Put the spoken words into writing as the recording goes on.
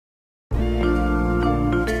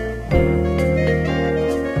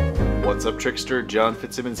What's up, Trickster? John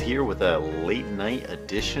Fitzsimmons here with a late night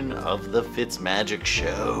edition of the FitzMagic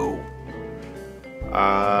Show.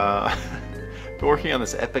 Been working on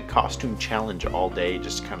this epic costume challenge all day,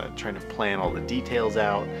 just kind of trying to plan all the details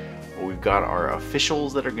out. We've got our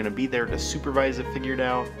officials that are going to be there to supervise it figured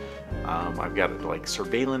out. I've got like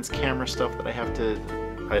surveillance camera stuff that I have to,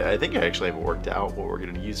 I think I actually have it worked out what we're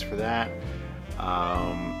going to use for that.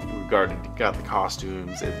 We've got the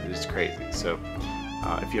costumes, it's crazy. So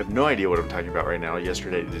if you have no idea what I'm talking about right now,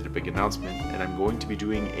 yesterday I did a big announcement and I'm going to be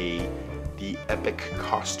doing the epic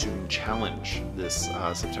costume challenge this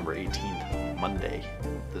September 18th, Monday,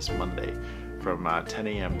 this Monday, from 10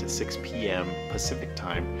 a.m. to 6 p.m. Pacific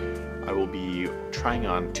time. I will be trying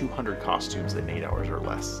on 200 costumes in 8 hours or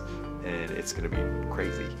less, and it's going to be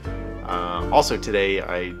crazy. Also today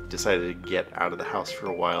I decided to get out of the house for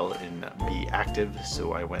a while and be active,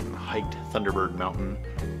 so I went and hiked Thunderbird Mountain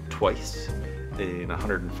twice in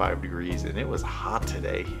 105 degrees, and it was hot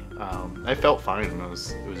today. I felt fine, it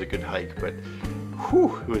was a good hike, but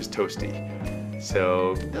whew, it was toasty.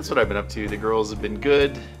 So that's what I've been up to. The girls have been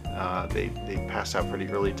good. They passed out pretty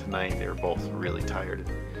early tonight. They were both really tired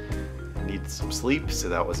and needed some sleep, so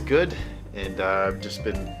that was good. And I've just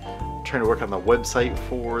been trying to work on the website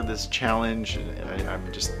for this challenge, and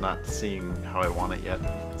I'm just not seeing how I want it yet.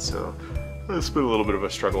 So it's been a little bit of a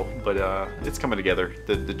struggle, but it's coming together.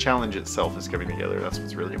 The challenge itself is coming together. That's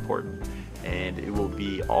what's really important. And it will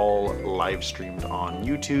be all live streamed on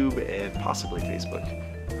YouTube and possibly Facebook.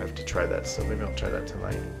 I have to try that, so maybe I'll try that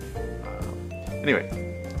tonight.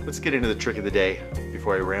 Anyway, let's get into the trick of the day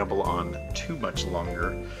before I ramble on too much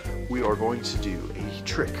longer. We are going to do a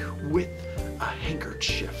trick with a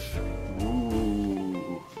handkerchief.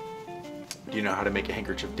 Ooh. Do you know how to make a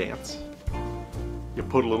handkerchief dance? You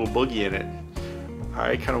put a little boogie in it.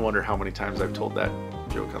 I kind of wonder how many times I've told that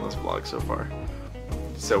joke on this vlog so far.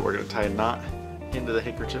 So we're going to tie a knot into the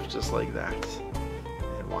handkerchief just like that.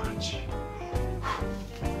 And watch.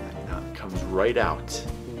 That knot comes right out.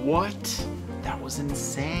 What? That was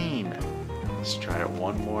insane. Let's try it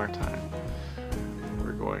one more time.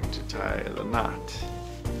 We're going to tie the knot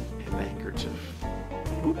in the handkerchief.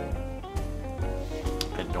 Oop.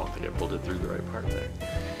 I don't think I pulled it through the right part there.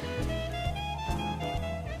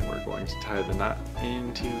 We're going to tie the knot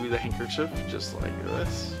into the handkerchief just like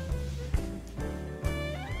this.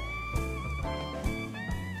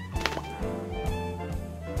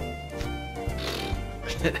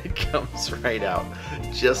 It comes right out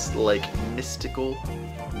just like mystical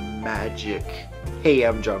magic. Hey,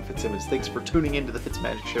 I'm John Fitzsimmons. Thanks for tuning into the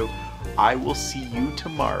FitzMagic Show. I will see you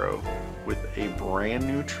tomorrow with a brand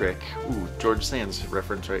new trick. Ooh, George Sands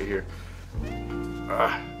reference right here.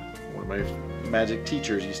 One of my magic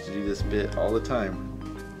teachers used to do this bit all the time.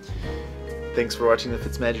 Thanks for watching the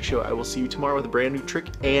FitzMagic Show. I will see you tomorrow with a brand new trick,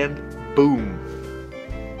 and boom.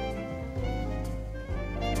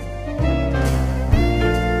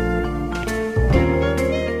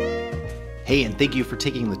 Hey, and thank you for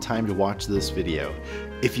taking the time to watch this video.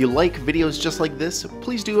 If you like videos just like this,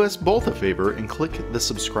 please do us both a favor and click the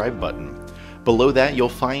subscribe button. Below that, you'll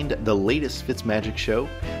find the latest FitzMagic Show,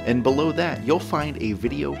 and below that, you'll find a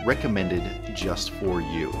video recommended just for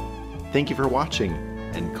you. Thank you for watching,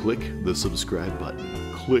 and click the subscribe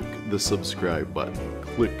button. Click the subscribe button.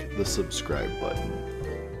 Click the subscribe button.